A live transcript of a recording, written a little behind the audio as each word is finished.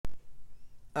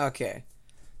Okay,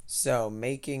 so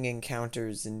making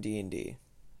encounters in D&D,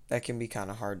 that can be kind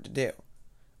of hard to do.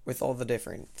 With all the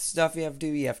different stuff you have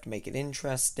to make it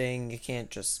interesting. You can't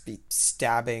just be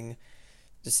stabbing,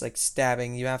 just like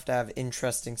stabbing. You have to have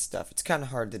interesting stuff. It's kind of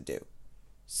hard to do.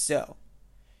 So,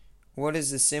 what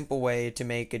is a simple way to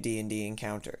make a D&D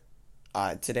encounter?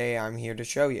 Today I'm here to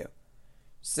show you.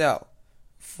 So,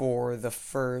 for the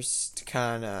first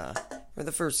kind of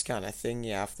thing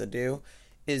you have to do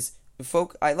is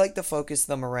I like to focus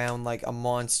them around like a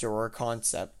monster or a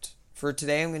concept. For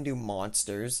today I'm going to do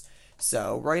monsters.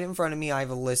 So, right in front of me I have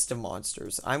a list of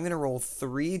monsters. I'm going to roll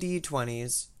 3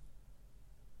 d20s,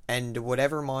 and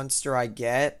whatever monster I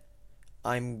get,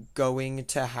 I'm going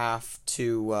to have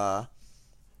to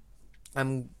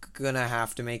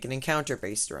make an encounter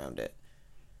based around it.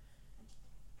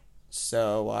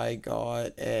 So I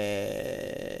got a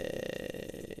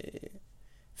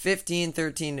 15,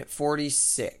 13,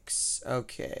 46.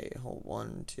 Okay, hold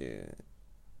 1, 2.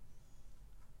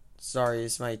 Sorry,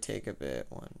 this might take a bit.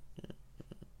 1.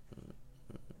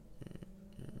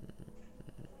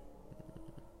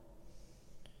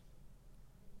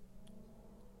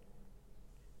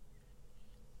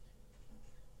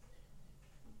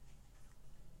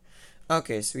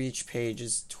 Okay, so each page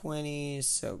is 20,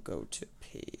 so go to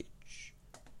page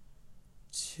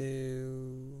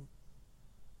 2.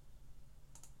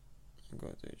 Go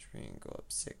to the tree and go up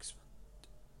 6.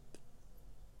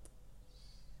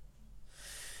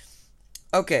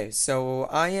 Okay, so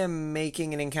I am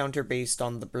making an encounter based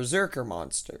on the Berserker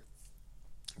monster.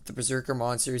 The Berserker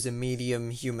monster is a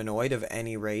medium humanoid of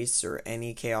any race or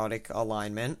any chaotic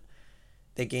alignment.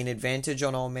 They gain advantage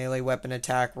on all melee weapon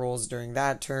attack rolls during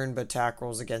that turn, but attack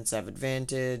rolls against have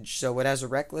advantage. So it has a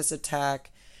reckless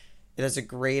attack. It has a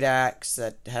great axe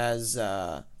that has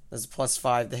a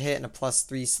 +5 to hit and a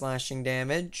 +3 slashing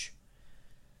damage.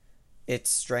 Its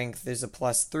strength is a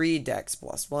 +3, dex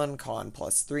 +1, con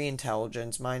 +3,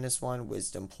 intelligence -1,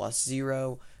 wisdom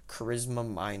 +0, charisma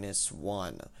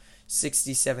 -1.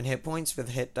 67 hit points with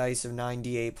a hit dice of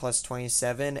 98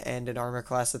 +27, and an armor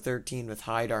class of 13 with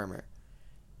hide armor.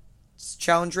 It's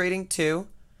challenge rating 2,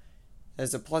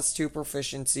 has a +2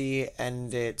 proficiency,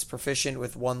 and it's proficient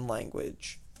with 1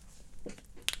 language.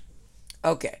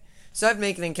 Okay, so I've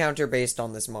made an encounter based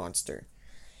on this monster.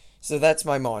 So that's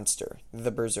my monster, the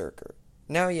Berserker.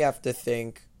 Now you have to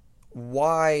think,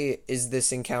 why is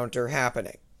this encounter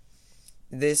happening?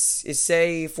 This is,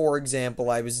 say, for example,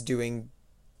 I was doing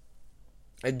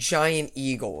a giant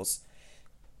eagles.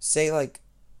 Say, like,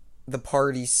 the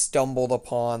party stumbled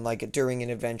upon, like, during an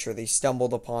adventure, they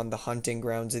stumbled upon the hunting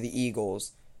grounds of the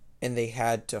eagles, and they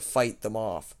had to fight them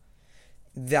off.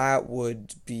 That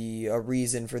would be a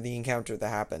reason for the encounter to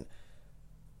happen.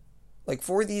 Like,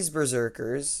 for these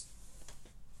berserkers,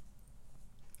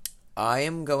 I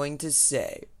am going to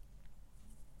say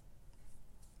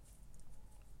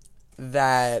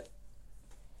that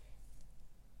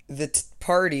the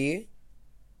party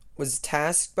was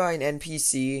tasked by an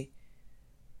NPC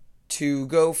to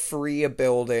go free a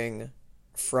building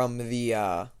from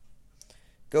the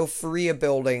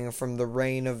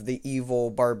reign of the evil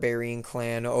barbarian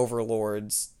clan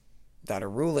overlords that are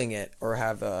ruling it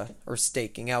or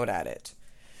staking out at it.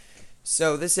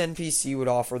 So this NPC would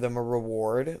offer them a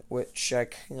reward, which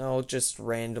I'll just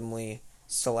randomly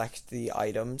select the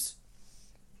items.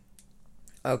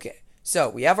 Okay, so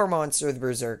we have our monster, the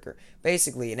Berserker.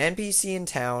 Basically, an NPC in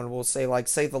town will say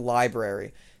the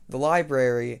library. The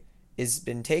library has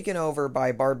been taken over by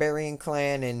a barbarian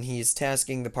clan, and he's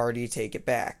tasking the party to take it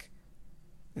back.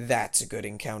 That's a good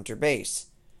encounter base.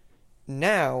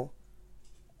 Now,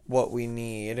 what we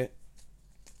need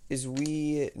is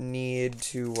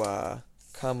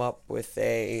come up with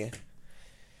the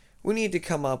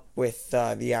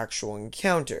actual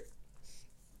encounter.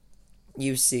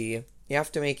 You see, you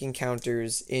have to make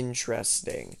encounters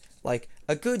interesting. Like,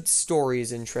 a good story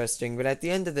is interesting, but at the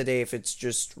end of the day, if it's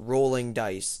just rolling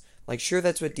dice, like, sure,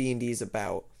 that's what D&D is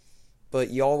about, but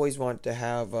you always want to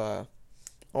have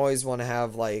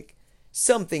like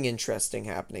something interesting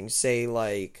happening. Say,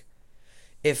 like,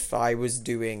 if I was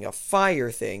doing a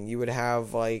fire thing, you would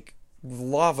have like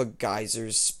lava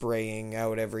geysers spraying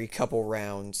out every couple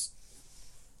rounds.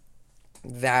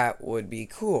 That would be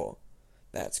cool.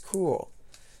 That's cool.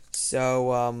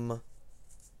 So I'm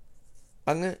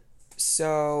gonna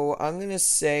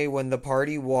say when the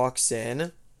party walks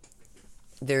in,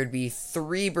 there'd be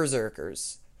 3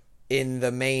 berserkers in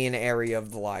the main area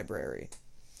of the library.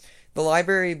 The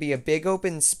library would be a big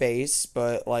open space,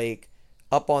 but like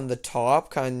up on the top,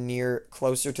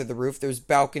 closer to the roof, there's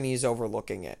balconies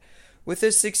overlooking it. With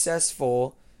a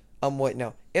successful Wait,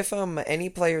 no. If any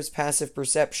player's passive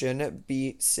perception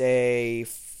be say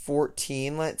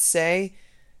 14, let's say,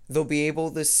 they'll be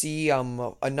able to see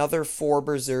another four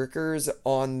berserkers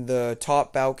on the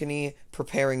top balcony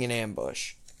preparing an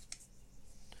ambush.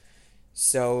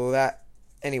 So that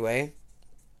anyway.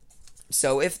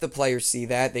 So if the players see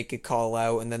that, they could call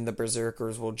out and then the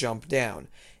berserkers will jump down.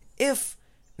 If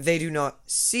they do not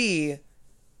see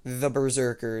the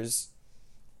berserkers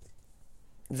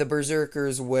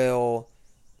will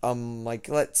like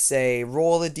let's say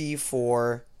roll a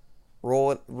d4,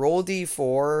 roll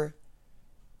d4.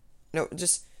 No,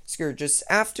 just screw it, just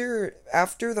after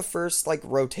the first like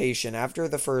rotation, after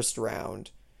the first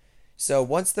round. So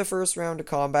once the first round of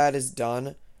combat is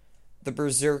done, the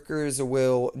berserkers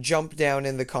will jump down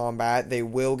in the combat. They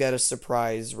will get a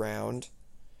surprise round,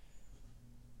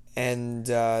 and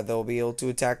they'll be able to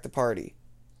attack the party.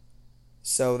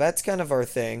 So that's kind of our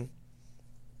thing.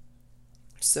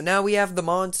 So now we have the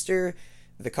monster,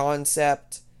 the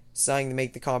concept, something to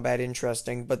make the combat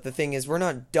interesting. But the thing is, we're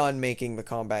not done making the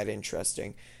combat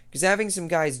interesting, because having some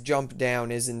guys jump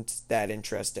down isn't that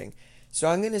interesting. So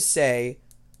I'm going to say,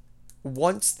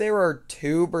 once there are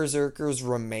two berserkers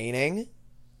remaining,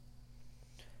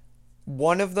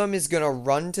 one of them is going to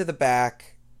run to the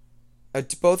back.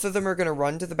 Both of them are going to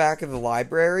run to the back of the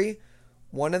library.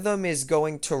 One of them is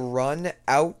going to run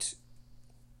out.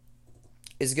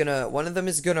 One of them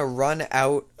is going to run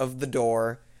out of the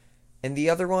door, and the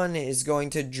other one is going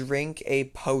to drink a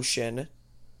potion,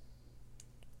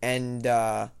 and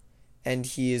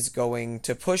he is going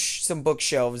to push some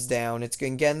bookshelves down. It's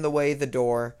going to get in the way of the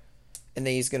door, and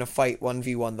then he's going to fight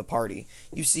 1v1 the party.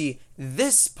 You see,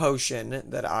 this potion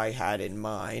that I had in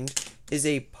mind is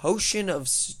a potion of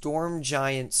Storm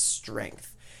Giant Strength,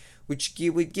 which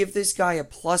would give this guy a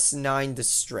 +9 to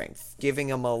strength, giving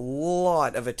him a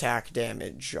lot of attack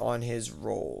damage on his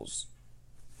rolls.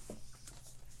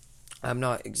 I'm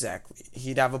not exactly.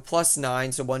 He'd have a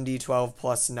 +9, so 1d12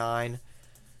 +9.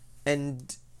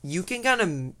 And you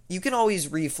can always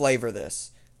reflavor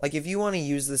this. Like, if you want to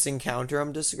use this encounter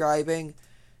I'm describing,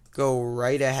 go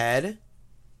right ahead.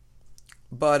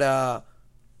 But,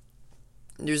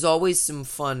 there's always some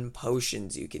fun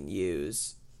potions you can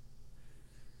use.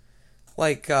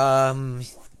 Like, you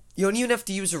don't even have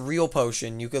to use a real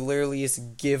potion. You could literally just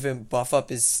buff up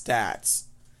his stats.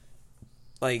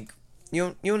 Like,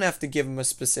 you don't have to give him a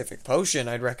specific potion.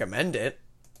 I'd recommend it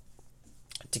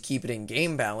to keep it in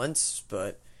game balance,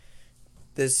 but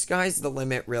the sky's the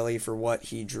limit, really, for what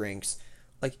he drinks.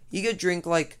 Like, he could drink,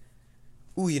 like,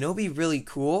 you know, it'd be really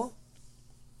cool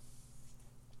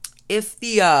if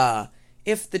the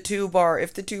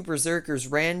two berserkers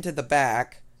ran to the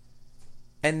back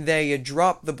and they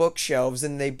dropped the bookshelves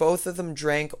and both of them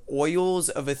drank oils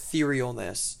of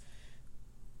etherealness,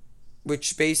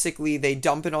 which basically they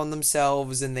dump it on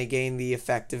themselves and they gain the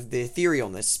effect of the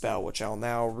etherealness spell, which I'll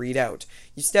now read out.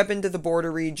 You step into the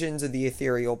border regions of the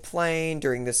ethereal plane.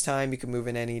 During this time, you can move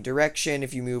in any direction.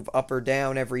 If you move up or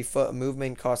down, every foot of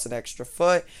movement costs an extra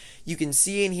foot. You can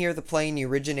see and hear the plane you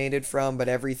originated from, but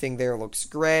everything there looks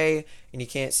gray, and you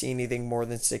can't see anything more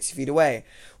than 6 feet away.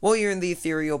 While you're in the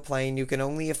ethereal plane, you can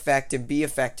only affect and be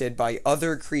affected by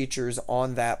other creatures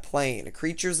on that plane.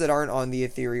 Creatures that aren't on the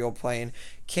ethereal plane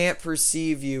can't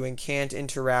perceive you and can't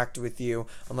interact with you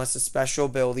unless a special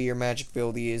ability or magic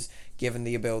ability is given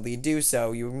the ability to do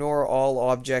so. You ignore all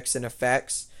objects and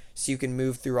effects, so you can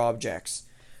move through objects.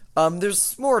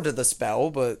 There's more to the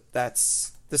spell, but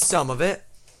that's the sum of it.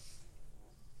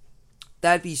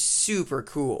 That'd be super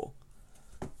cool.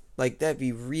 Like, that'd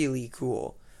be really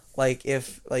cool. Like,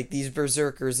 if, like, these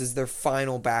berserkers as their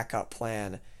final backup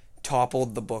plan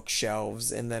toppled the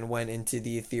bookshelves and then went into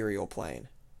the ethereal plane.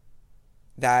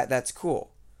 That's cool.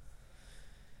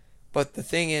 But the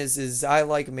thing is I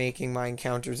like making my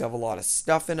encounters have a lot of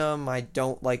stuff in them. I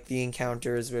don't like the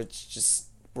encounters which just,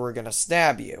 we're gonna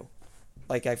stab you.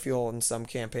 Like, I feel in some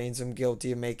campaigns I'm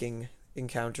guilty of making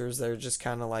encounters that are just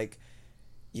kind of like,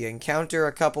 you encounter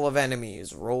a couple of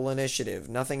enemies, roll initiative,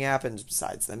 nothing happens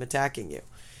besides them attacking you.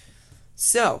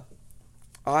 So,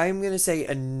 I'm gonna say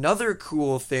another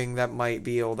cool thing that might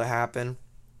be able to happen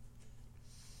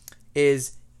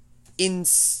is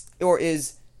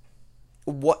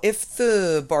what if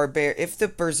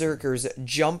the berserkers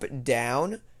jump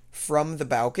down from the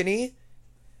balcony,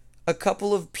 a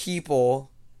couple of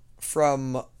people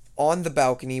from on the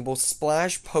balcony will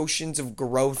splash potions of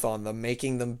growth on them,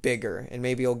 making them bigger, and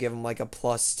maybe it'll give them like a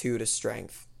 +2 to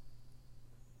strength.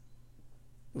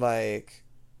 Like,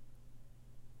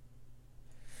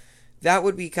 that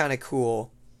would be kind of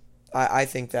cool. I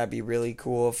think that'd be really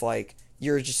cool if, like,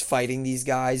 you're just fighting these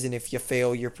guys, and if you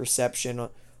fail your perception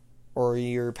or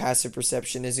your passive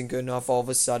perception isn't good enough, all of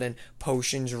a sudden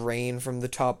potions rain from the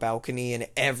top balcony and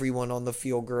everyone on the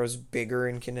field grows bigger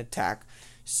and can attack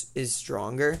is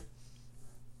stronger.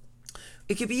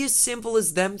 It could be as simple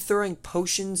as them throwing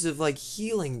potions of like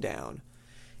healing down.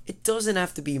 It doesn't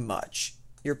have to be much.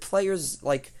 Your players,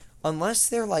 like, unless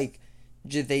they're like,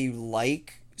 do they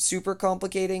like super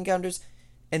complicated encounters?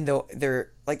 And though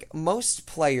they're like, most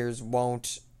players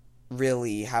won't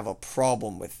really have a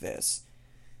problem with this.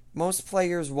 Most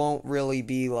players won't really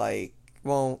be like,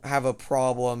 won't have a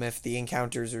problem if the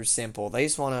encounters are simple. They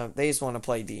just wanna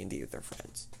play D&D with their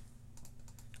friends.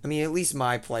 I mean, at least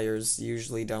my players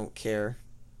usually don't care.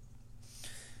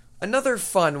 Another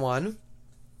fun one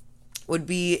would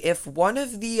be if one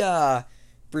of the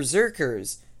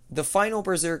berserkers, the final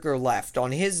berserker left,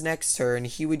 on his next turn,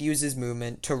 he would use his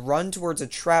movement to run towards a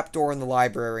trapdoor in the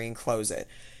library and close it.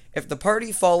 If the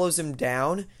party follows him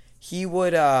down, he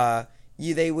would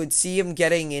they would see him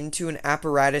getting into an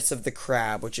apparatus of the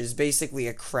crab, which is basically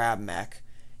a crab mech.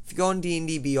 If you go on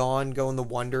D&D Beyond, go in the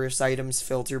Wondrous Items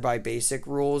filter by basic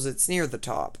rules, it's near the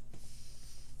top.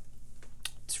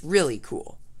 It's really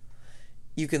cool.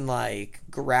 You can, like,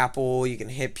 grapple, you can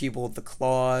hit people with the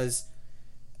claws,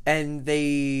 and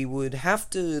they'd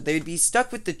be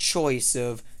stuck with the choice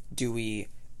of, do we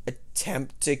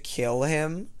attempt to kill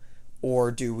him,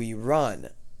 or do we run?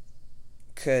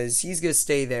 Because he's going to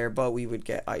stay there, but we would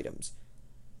get items.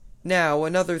 Now,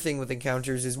 another thing with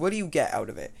encounters is, what do you get out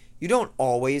of it? You don't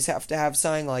always have to have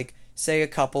something like, say, a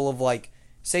couple of, like,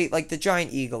 say, like the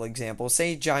giant eagle example.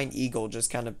 Say a giant eagle just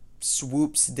kind of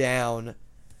swoops down.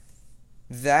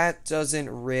 That doesn't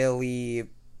really...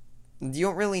 You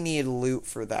don't really need loot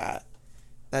for that.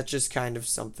 That's just kind of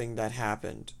something that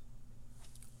happened.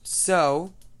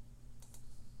 So,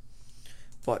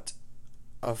 but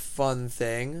a fun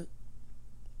thing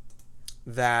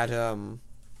that,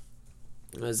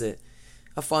 what is it?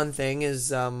 A fun thing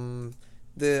is,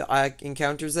 the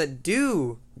encounters that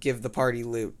do give the party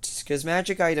loot. Because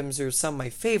magic items are some of my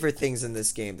favorite things in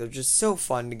this game. They're just so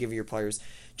fun to give your players,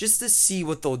 just to see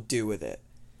what they'll do with it.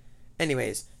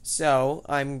 Anyways, so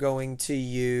I'm going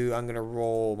to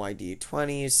roll my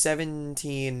d20s,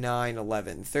 17, 9,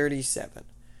 11, 37.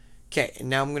 Okay, and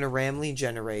now I'm going to randomly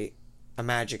generate a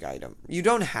magic item. You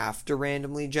don't have to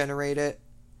randomly generate it.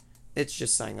 It's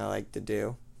just something I like to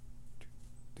do.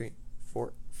 3,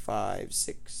 4, 5,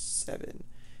 6, 7,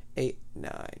 8,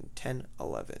 9, 10,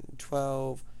 11,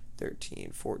 12,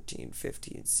 13, 14,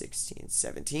 15, 16,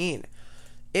 17.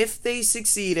 If they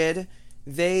succeeded,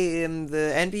 the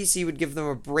NPC would give them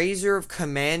a brazier of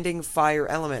commanding fire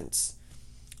elements.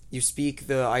 You speak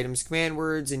the item's command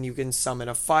words, and you can summon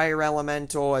a fire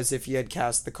elemental as if you had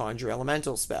cast the Conjure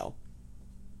Elemental spell.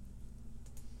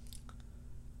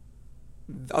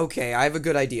 Okay, I have a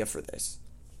good idea for this.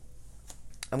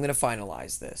 I'm going to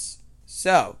finalize this.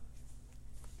 So,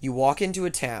 you walk into a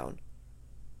town.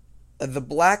 The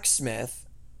blacksmith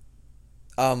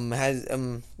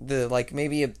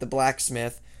the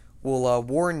blacksmith will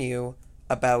warn you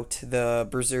about the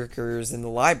berserkers in the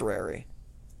library.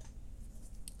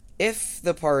 If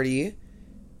the party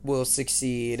will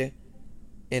succeed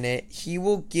in it, he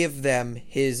will give them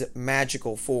his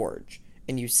magical forge.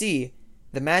 And you see,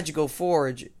 the magical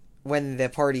forge, when the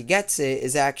party gets it,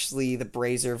 is actually the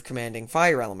brazier of commanding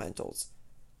fire elementals.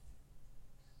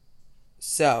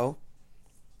 So,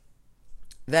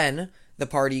 then the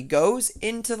party goes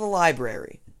into the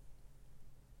library.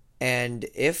 And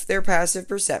if their passive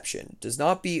perception does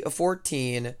not beat a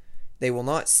 14, they will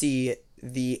not see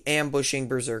the ambushing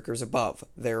berserkers above.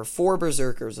 There are 4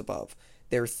 berserkers above.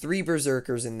 There are 3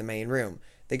 berserkers in the main room.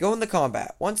 They go into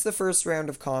combat. Once the first round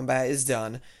of combat is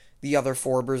done, the other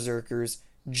 4 berserkers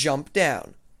jump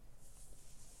down.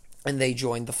 And they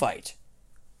join the fight.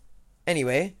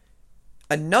 Anyway,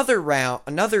 roll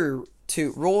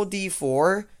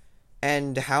d4,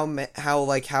 and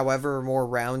however more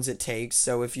rounds it takes.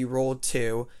 So if you roll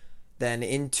 2, then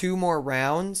in 2 more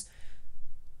rounds,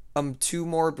 2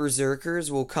 more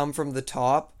berserkers will come from the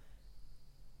top,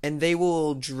 and they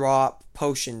will drop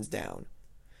potions down.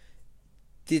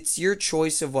 It's your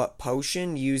choice of what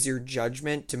potion. Use your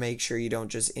judgment to make sure you don't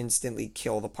just instantly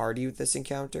kill the party with this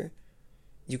encounter.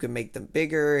 You can make them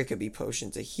bigger. It could be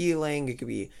potions of healing. It could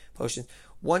be potions.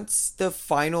 Once the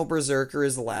final berserker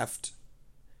is left,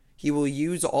 he will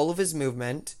use all of his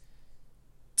movement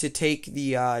to take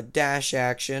the dash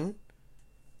action,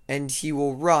 and he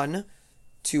will run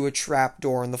to a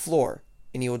trapdoor in the floor,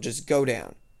 and he will just go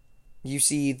down. You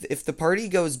see, if the party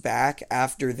goes back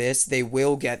after this, they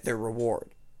will get their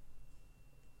reward.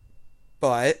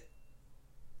 But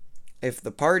if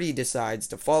the party decides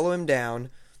to follow him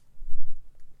down,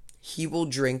 he will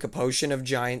drink a potion of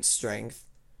giant strength,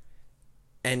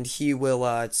 and he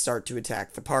will start to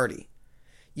attack the party.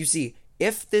 You see,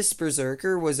 if this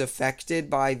berserker was affected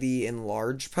by the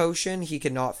enlarge potion, he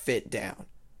cannot fit down.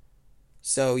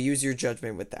 So use your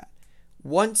judgment with that.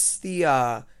 Once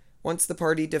the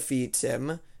party defeats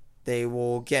him, they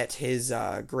will get his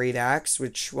great axe,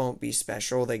 which won't be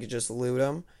special. They could just loot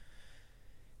him.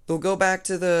 They'll go back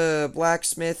to the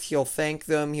blacksmith. He'll thank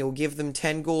them. He'll give them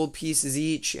 10 gold pieces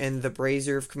each and the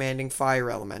brazier of commanding fire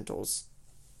elementals.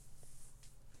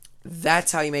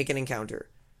 That's how you make an encounter.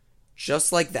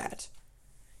 Just like that.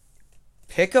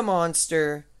 Pick a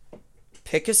monster.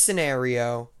 Pick a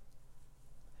scenario.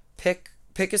 Pick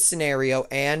a scenario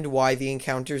and why the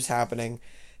encounter's happening.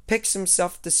 Pick some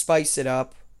stuff to spice it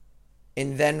up.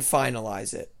 And then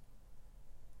finalize it.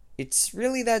 It's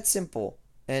really that simple.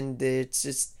 And it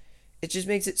just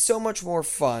makes it so much more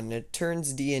fun. It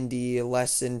turns D&D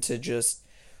less into just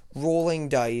rolling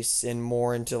dice and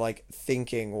more into like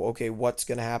thinking, okay, what's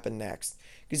going to happen next?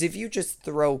 Because if you just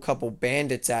throw a couple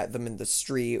bandits at them in the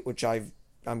street, which I'm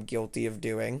guilty of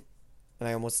doing, and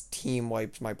I almost team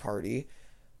wiped my party,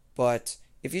 but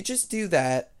if you just do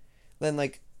that, then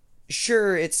like,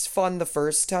 sure, it's fun the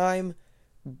first time,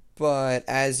 but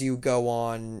as you go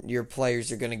on, your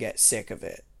players are going to get sick of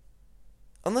it.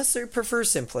 Unless they prefer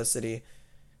simplicity,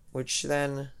 which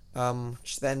then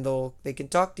they can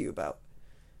talk to you about.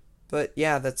 But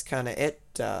yeah, that's kind of it.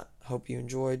 Hope you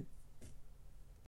enjoyed.